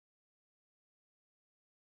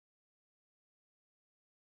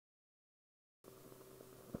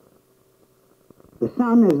The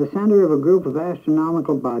Sun is the center of a group of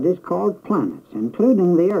astronomical bodies called planets.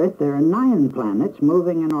 Including the Earth, there are 9 planets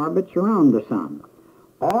moving in orbits around the Sun.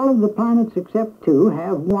 All of the planets except 2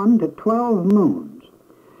 have 1 to 12 moons.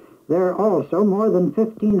 There are also more than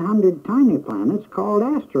 1,500 tiny planets called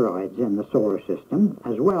asteroids in the solar system,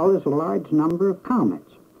 as well as a large number of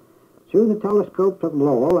comets. Through the telescopes of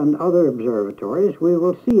Lowell and other observatories, we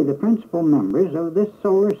will see the principal members of this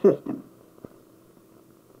solar system.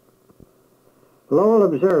 Lowell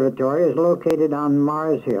Observatory is located on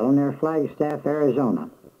Mars Hill near Flagstaff, Arizona.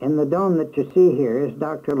 In the dome that you see here is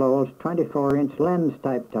Dr. Lowell's 24-inch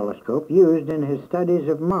lens-type telescope used in his studies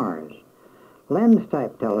of Mars.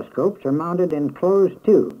 Lens-type telescopes are mounted in closed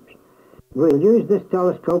tubes. We'll use this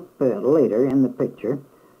telescope later in the picture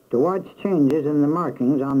to watch changes in the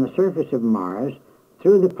markings on the surface of Mars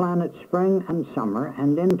through the planet's spring and summer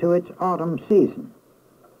and into its autumn season.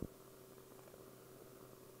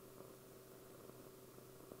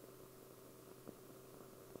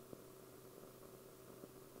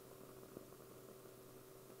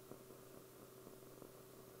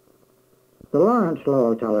 The Lawrence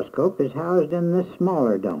Lowell telescope is housed in this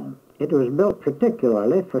smaller dome. It was built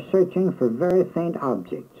particularly for searching for very faint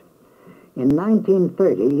objects. In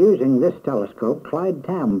 1930, using this telescope, Clyde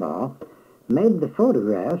Tambaugh made the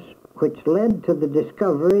photographs which led to the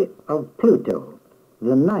discovery of Pluto,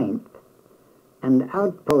 the 9th and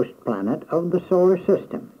outpost planet of the solar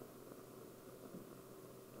system.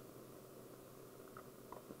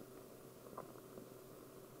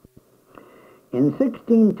 In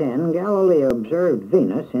 1610, Galileo observed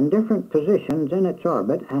Venus in different positions in its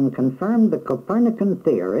orbit and confirmed the Copernican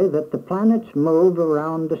theory that the planets move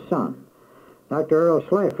around the Sun. Dr. Earl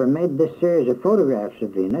Schleifer made this series of photographs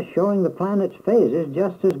of Venus showing the planet's phases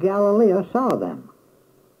just as Galileo saw them.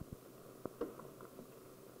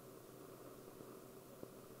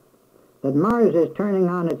 That Mars is turning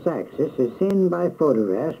on its axis is seen by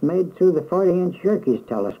photographs made through the 40-inch Yerkes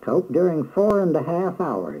telescope during 4.5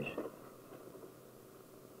 hours.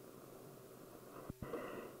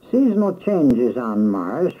 Seasonal changes on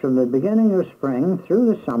Mars from the beginning of spring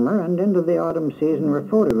through the summer and into the autumn season were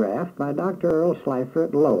photographed by Dr. Earl Schleifer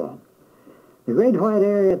at Lowell. The great white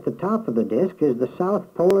area at the top of the disk is the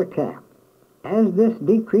south polar cap. As this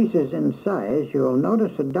decreases in size, you will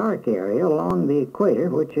notice a dark area along the equator,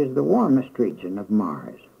 which is the warmest region of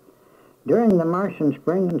Mars. During the Martian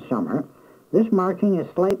spring and summer, this marking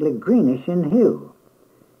is slightly greenish in hue.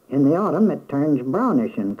 In the autumn, it turns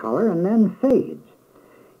brownish in color and then fades.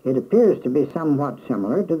 It appears to be somewhat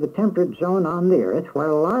similar to the temperate zone on the Earth,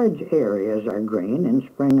 where large areas are green in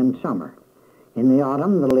spring and summer. In the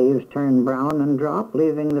autumn, the leaves turn brown and drop,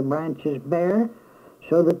 leaving the branches bare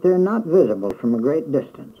so that they're not visible from a great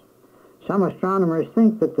distance. Some astronomers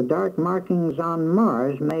think that the dark markings on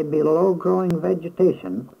Mars may be low-growing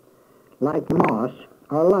vegetation, like moss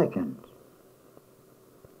or lichens.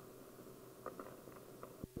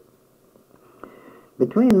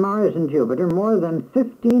 Between Mars and Jupiter, more than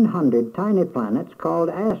 1,500 tiny planets called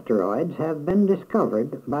asteroids have been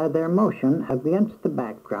discovered by their motion against the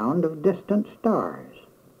background of distant stars.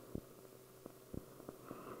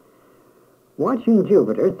 Watching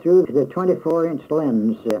Jupiter through the 24-inch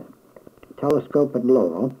lens telescope at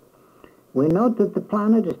Lowell, we note that the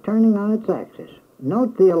planet is turning on its axis.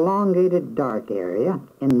 Note the elongated dark area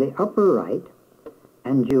in the upper right,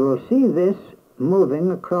 and you will see this moving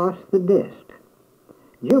across the disk.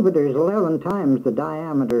 Jupiter is 11 times the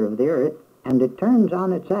diameter of the Earth, and it turns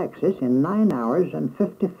on its axis in 9 hours and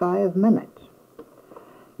 55 minutes.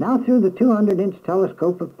 Now through the 200-inch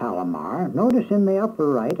Telescope of Palomar, notice in the upper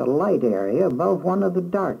right a light area above one of the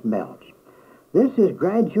dark belts. This is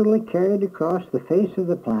gradually carried across the face of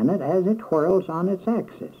the planet as it whirls on its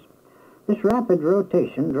axis. This rapid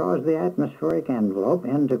rotation draws the atmospheric envelope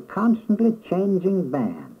into constantly changing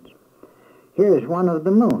bands. Here's one of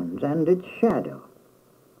the moons and its shadow.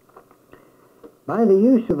 By the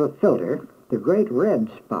use of a filter, the great red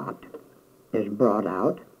spot is brought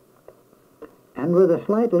out, and with a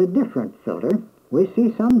slightly different filter, we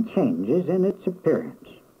see some changes in its appearance.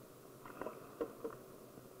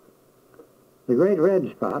 The great red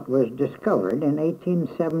spot was discovered in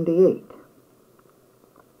 1878.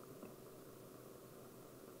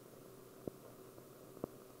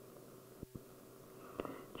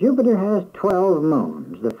 Jupiter has 12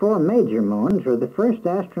 moons. The 4 major moons were the first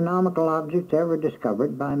astronomical objects ever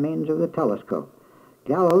discovered by means of the telescope.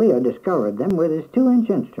 Galileo discovered them with his 2-inch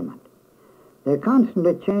instrument. They're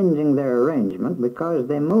constantly changing their arrangement because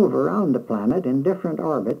they move around the planet in different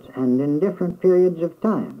orbits and in different periods of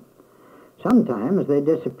time. Sometimes they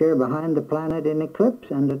disappear behind the planet in eclipse,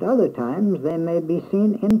 and at other times they may be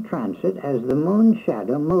seen in transit as the moon's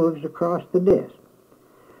shadow moves across the disk.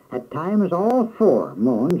 At times all 4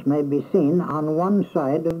 moons may be seen on one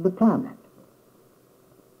side of the planet.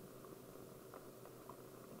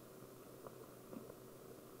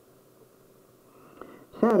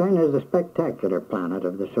 Saturn is a spectacular planet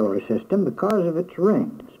of the solar system because of its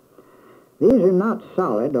rings. These are not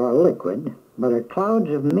solid or liquid, but are clouds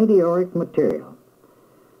of meteoric material.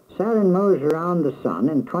 Saturn moves around the Sun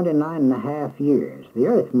in 29.5 years. The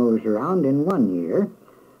Earth moves around in 1 year,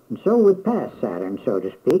 and so we pass Saturn, so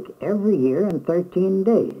to speak, every year in 13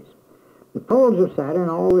 days. The poles of Saturn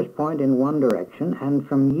always point in one direction, and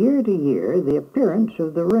from year to year the appearance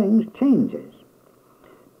of the rings changes.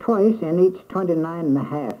 Twice in each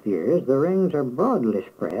 29.5 years the rings are broadly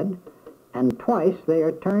spread, and twice they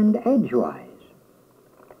are turned edgewise.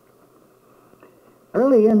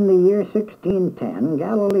 Early in the year 1610,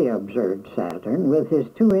 Galileo observed Saturn with his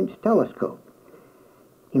 2-inch telescope.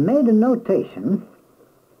 He made a notation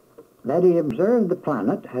that he observed the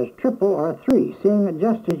planet as triple or 3, seeing it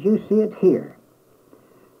just as you see it here.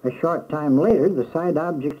 A short time later, the side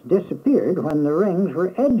objects disappeared when the rings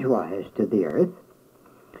were edgewise to the Earth.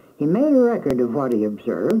 He made a record of what he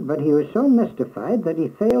observed, but he was so mystified that he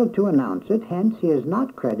failed to announce it, hence he is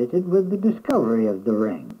not credited with the discovery of the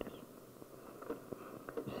rings.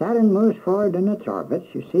 Saturn moves forward in its orbit.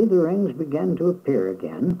 You see the rings begin to appear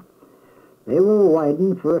again. They will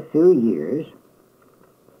widen for a few years.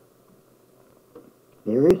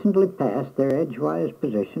 They recently passed their edgewise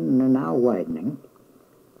position and are now widening.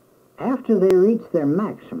 After they reach their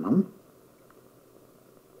maximum,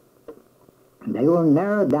 they will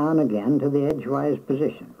narrow down again to the edgewise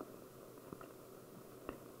position.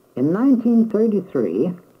 In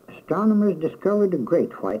 1933, astronomers discovered a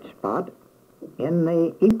great white spot in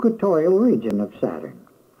the equatorial region of Saturn,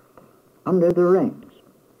 under the rings.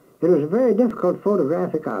 It was a very difficult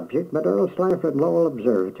photographic object, but Earl Schleifer at Lowell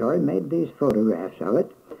Observatory made these photographs of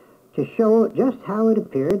it to show just how it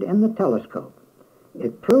appeared in the telescope.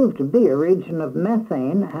 It proved to be a region of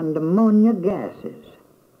methane and ammonia gases.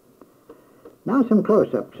 Now some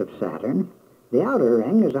close-ups of Saturn. The outer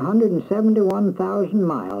ring is 171,000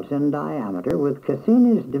 miles in diameter, with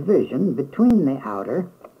Cassini's division between the outer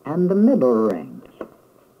and the middle rings.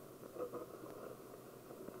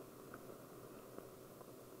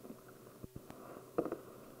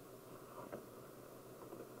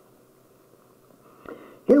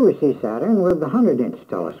 Here we see Saturn with the 100-inch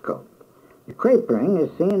telescope. The crepe ring is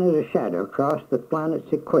seen as a shadow across the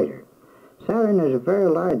planet's equator. Saturn is a very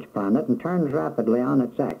large planet and turns rapidly on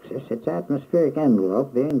its axis, its atmospheric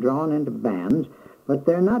envelope being drawn into bands, but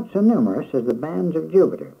they're not so numerous as the bands of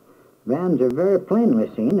Jupiter. Bands are very plainly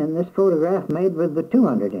seen in this photograph made with the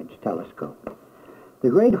 200-inch telescope. The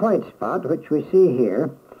great white spot, which we see here,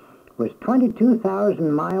 was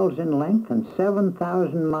 22,000 miles in length and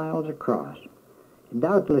 7,000 miles across. It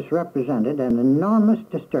doubtless represented an enormous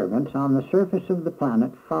disturbance on the surface of the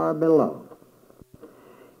planet far below.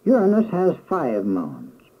 Uranus has 5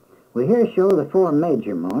 moons. We here show the 4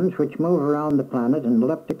 major moons, which move around the planet in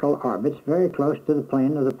elliptical orbits very close to the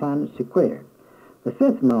plane of the planet's equator. The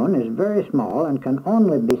 5th moon is very small and can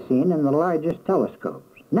only be seen in the largest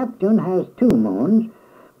telescopes. Neptune has 2 moons,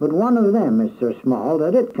 but one of them is so small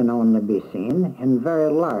that it can only be seen in very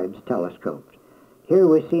large telescopes. Here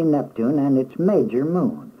we see Neptune and its major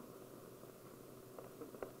moon.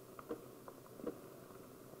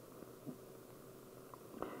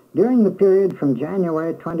 During the period from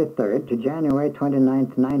January 23rd to January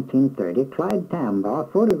 29th, 1930, Clyde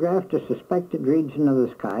Tambaugh photographed a suspected region of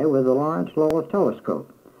the sky with the Lawrence Lowell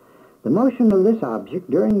telescope. The motion of this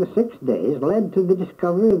object during the 6 days led to the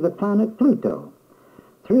discovery of the planet Pluto.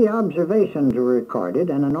 3 observations were recorded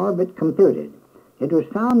and an orbit computed. It was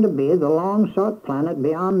found to be the long-sought planet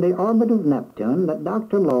beyond the orbit of Neptune that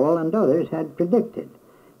Dr. Lowell and others had predicted.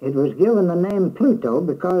 It was given the name Pluto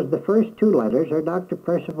because the first 2 letters are Dr.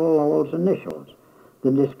 Percival Lowell's initials. The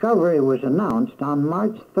discovery was announced on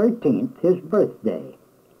March 13th, his birthday.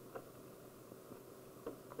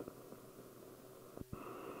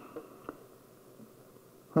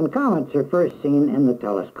 When comets are first seen in the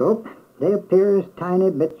telescope, they appear as tiny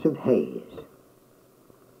bits of haze.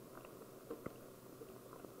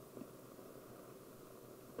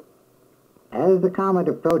 As the comet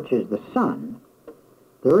approaches the Sun,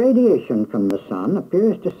 the radiation from the Sun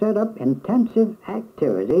appears to set up intensive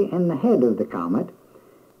activity in the head of the comet,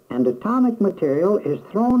 and atomic material is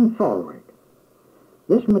thrown forward.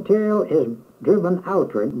 This material is driven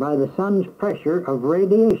outward by the Sun's pressure of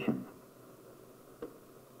radiation,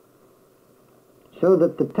 so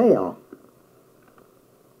that the tail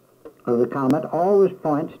of the comet always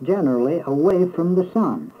points generally away from the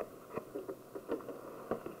sun.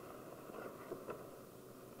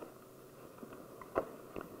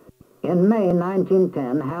 In May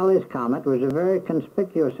 1910, Halley's Comet was a very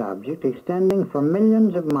conspicuous object extending for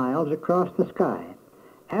millions of miles across the sky.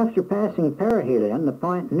 After passing perihelion, the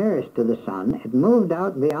point nearest to the sun, it moved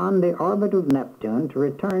out beyond the orbit of Neptune to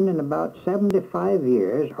return in about 75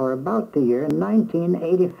 years, or about the year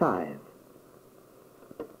 1985.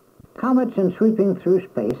 Comets in sweeping through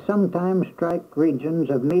space sometimes strike regions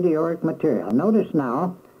of meteoric material. Notice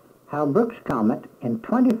now how Brooks' comet in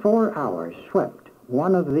 24 hours swept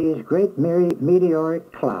one of these great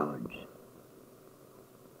meteoric clouds.